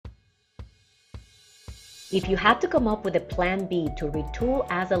If you had to come up with a plan B to retool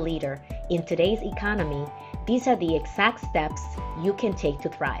as a leader in today's economy, these are the exact steps you can take to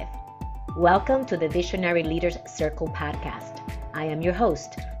thrive. Welcome to the Visionary Leaders Circle podcast. I am your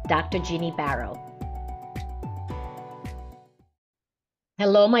host, Dr. Jeannie Barrow.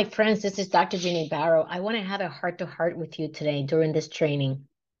 Hello, my friends. This is Dr. Jeannie Barrow. I want to have a heart-to-heart with you today during this training.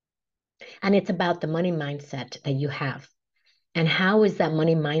 And it's about the money mindset that you have. And how is that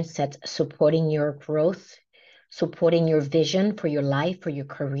money mindset supporting your growth, supporting your vision for your life, for your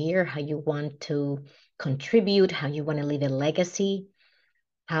career, how you want to contribute, how you want to leave a legacy,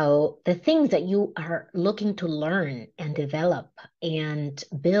 how the things that you are looking to learn and develop and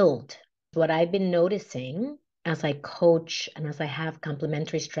build. What I've been noticing as I coach and as I have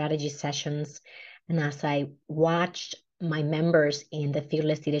complementary strategy sessions and as I watched my members in the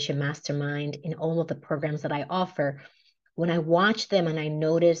Fearless Leadership Mastermind, in all of the programs that I offer, when I watch them and I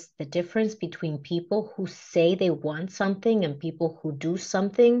notice the difference between people who say they want something and people who do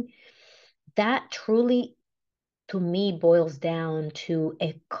something, that truly, to me, boils down to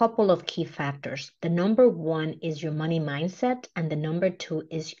a couple of key factors. The number one is your money mindset, and the number two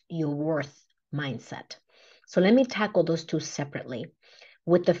is your worth mindset. So let me tackle those two separately,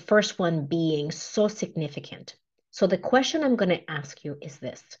 with the first one being so significant. So the question I'm going to ask you is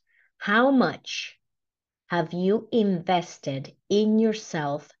this: how much have you invested in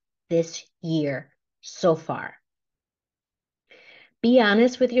yourself this year so far? Be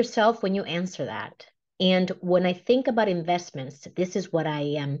honest with yourself when you answer that. And when I think about investments, this is what I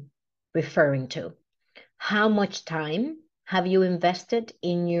am referring to. How much time have you invested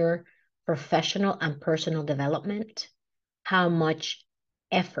in your professional and personal development? How much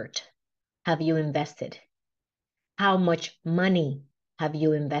effort have you invested? How much money have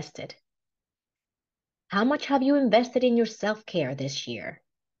you invested? How much have you invested in your self-care this year?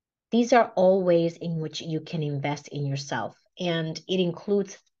 These are all ways in which you can invest in yourself. And it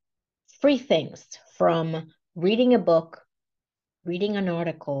includes free things from reading a book, reading an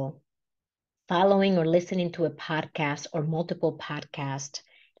article, following or listening to a podcast or multiple podcasts,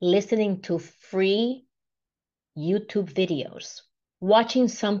 listening to free YouTube videos, watching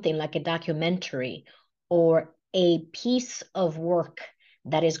something like a documentary or a piece of work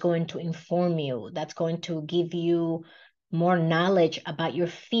that is going to inform you, that's going to give you more knowledge about your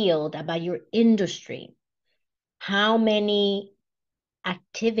field, about your industry. How many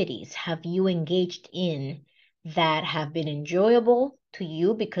activities have you engaged in that have been enjoyable to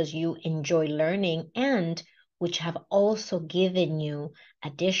you because you enjoy learning, and which have also given you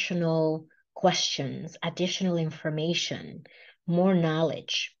additional questions, additional information, more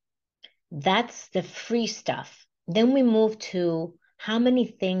knowledge? That's the free stuff. Then we move to how many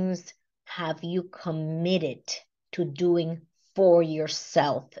things have you committed to doing for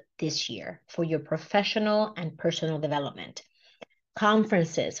yourself this year, for your professional and personal development.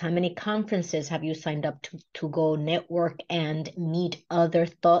 Conferences, how many conferences have you signed up to go network and meet other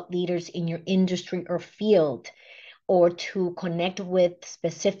thought leaders in your industry or field, or to connect with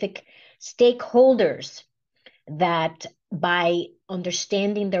specific stakeholders that by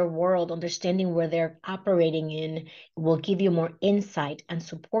understanding their world, understanding where they're operating in, will give you more insight and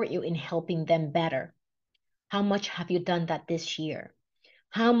support you in helping them better? How much have you done that this year?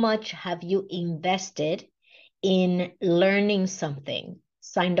 How much have you invested in learning something,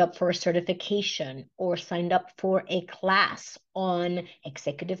 signed up for a certification, or signed up for a class on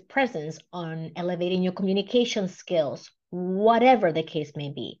executive presence, on elevating your communication skills, whatever the case may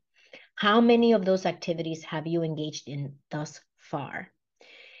be? How many of those activities have you engaged in thus far?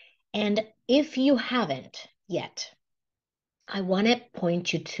 And if you haven't yet, I want to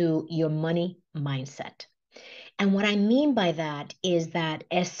point you to your money mindset. And what I mean by that is that,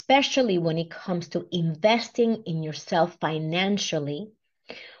 especially when it comes to investing in yourself financially,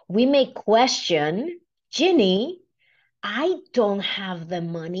 we may question, Ginny, I don't have the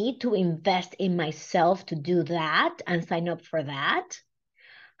money to invest in myself to do that and sign up for that.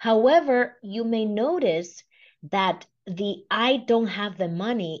 However, you may notice that the I don't have the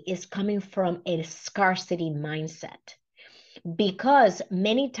money is coming from a scarcity mindset, because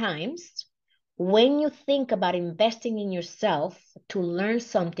many times when you think about investing in yourself to learn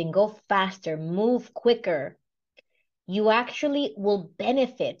something, go faster, move quicker, you actually will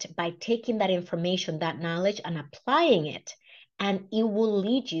benefit by taking that information, that knowledge, and applying it, and it will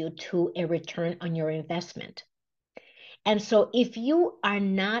lead you to a return on your investment. And so if you are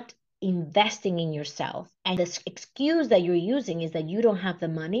not investing in yourself, and the excuse that you're using is that you don't have the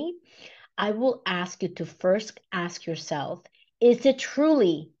money, I will ask you to first ask yourself, is it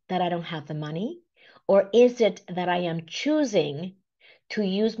truly that I don't have the money? Or is it that I am choosing to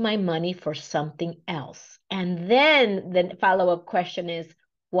use my money for something else? And then the follow-up question is,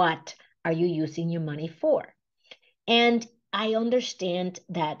 what are you using your money for? And I understand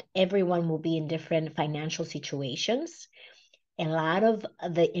that everyone will be in different financial situations. A lot of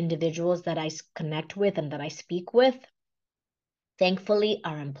the individuals that I connect with and that I speak with, thankfully,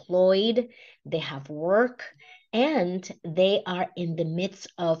 are employed, they have work, and they are in the midst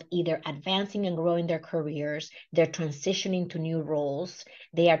of either advancing and growing their careers, they're transitioning to new roles,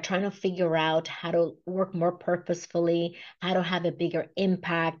 they are trying to figure out how to work more purposefully, how to have a bigger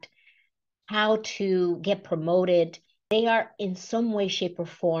impact, how to get promoted. They are in some way, shape, or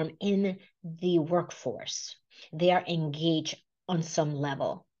form in the workforce. They are engaged on some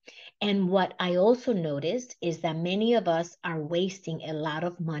level. And what I also noticed is that many of us are wasting a lot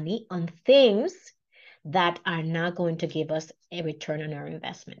of money on things that are not going to give us a return on our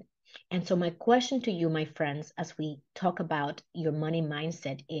investment. And so my question to you, my friends, as we talk about your money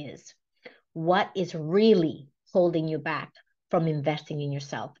mindset is, what is really holding you back from investing in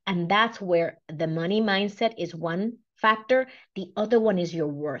yourself? And that's where the money mindset is one factor. The other one is your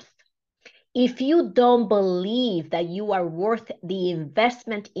worth. If you don't believe that you are worth the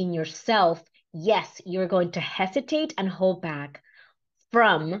investment in yourself, yes, you're going to hesitate and hold back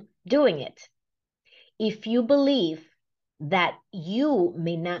from doing it. If you believe that you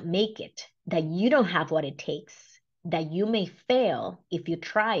may not make it, that you don't have what it takes, that you may fail if you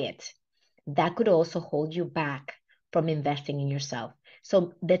try it, that could also hold you back from investing in yourself.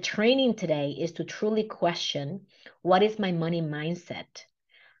 So the training today is to truly question, what is my money mindset?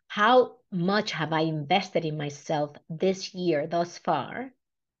 How much have I invested in myself this year thus far?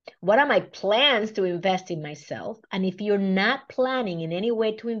 What are my plans to invest in myself? And if you're not planning in any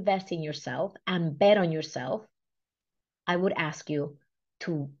way to invest in yourself and bet on yourself, I would ask you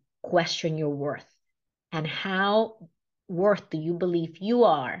to question your worth. And how worth do you believe you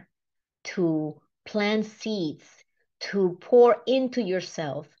are to plant seeds, to pour into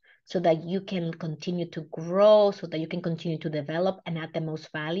yourself, so that you can continue to grow, so that you can continue to develop and add the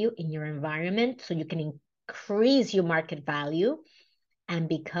most value in your environment, so you can increase your market value and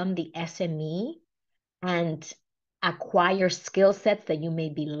become the SME and acquire skill sets that you may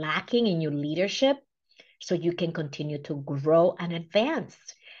be lacking in your leadership, so you can continue to grow and advance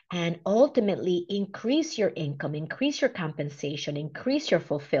and ultimately increase your income, increase your compensation, increase your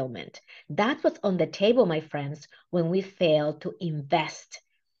fulfillment. That's what's on the table, my friends, when we fail to invest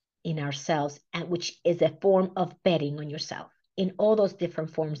in ourselves, and which is a form of betting on yourself in all those different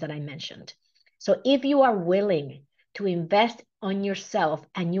forms that I mentioned. So if you are willing to invest on yourself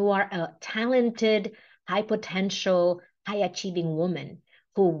and you are a talented, high potential, high achieving woman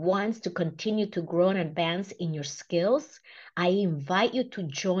who wants to continue to grow and advance in your skills, I invite you to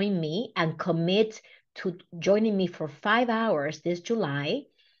join me and commit to joining me for 5 hours this July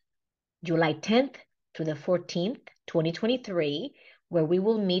 10th to the 14th, 2023, where we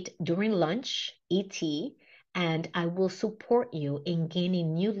will meet during lunch, ET, and I will support you in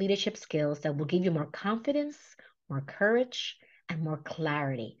gaining new leadership skills that will give you more confidence, more courage, and more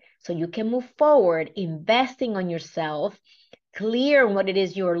clarity. So you can move forward investing on yourself, clear on what it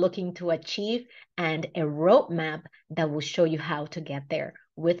is you're looking to achieve, and a roadmap that will show you how to get there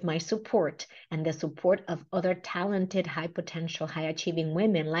with my support and the support of other talented, high potential, high achieving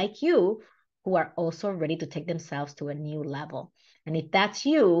women like you who are also ready to take themselves to a new level. And if that's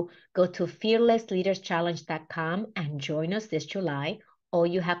you, go to fearlessleaderschallenge.com and join us this July. All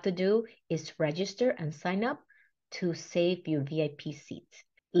you have to do is register and sign up to save your VIP seats.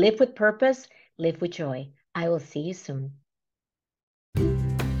 Live with purpose, live with joy. I will see you soon.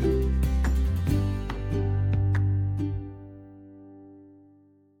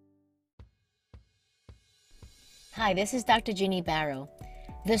 Hi, this is Dr. Jeannie Barrow.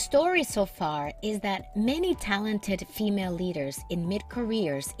 The story so far is that many talented female leaders in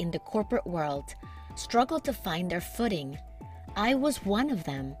mid-careers in the corporate world struggle to find their footing. I was one of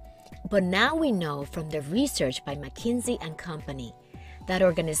them, but now we know from the research by McKinsey & Company that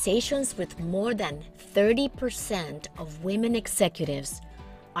organizations with more than 30% of women executives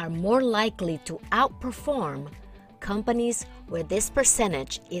are more likely to outperform companies where this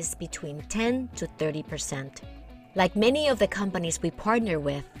percentage is between 10 to 30%. Like many of the companies we partner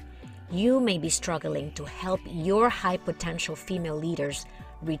with, you may be struggling to help your high potential female leaders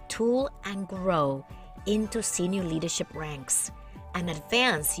retool and grow into senior leadership ranks and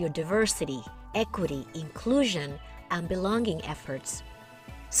advance your diversity, equity, inclusion, and belonging efforts.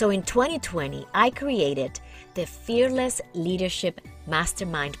 So in 2020, I created the Fearless Leadership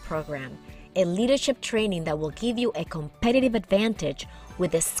Mastermind Program, a leadership training that will give you a competitive advantage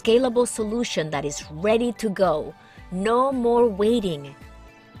with a scalable solution that is ready to go No more waiting.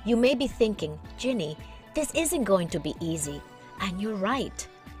 You may be thinking, Ginny, this isn't going to be easy. And you're right.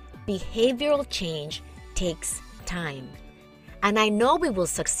 Behavioral change takes time. And I know we will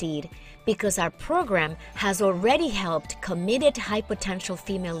succeed because our program has already helped committed high potential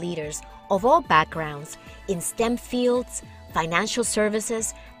female leaders of all backgrounds in STEM fields, financial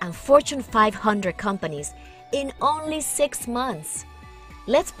services, and Fortune 500 companies in only 6 months.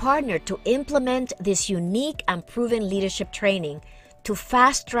 Let's partner to implement this unique and proven leadership training to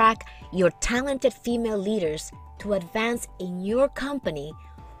fast-track your talented female leaders to advance in your company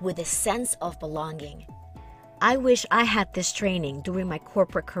with a sense of belonging. I wish I had this training during my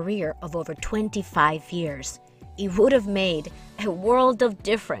corporate career of over 25 years. It would have made a world of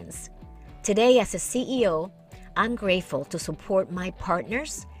difference. Today, as a CEO, I'm grateful to support my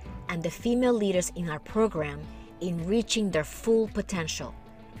partners and the female leaders in our program in reaching their full potential,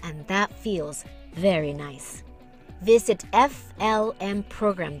 and that feels very nice. Visit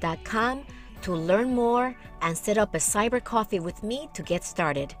flmprogram.com to learn more and set up a cyber coffee with me to get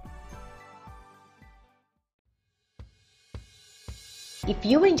started. If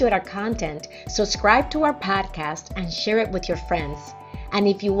you enjoyed our content, subscribe to our podcast and share it with your friends. And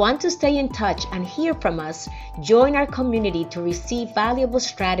if you want to stay in touch and hear from us, join our community to receive valuable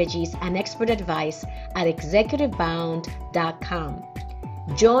strategies and expert advice at executivebound.com.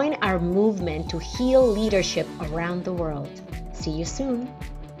 Join our movement to heal leadership around the world. See you soon.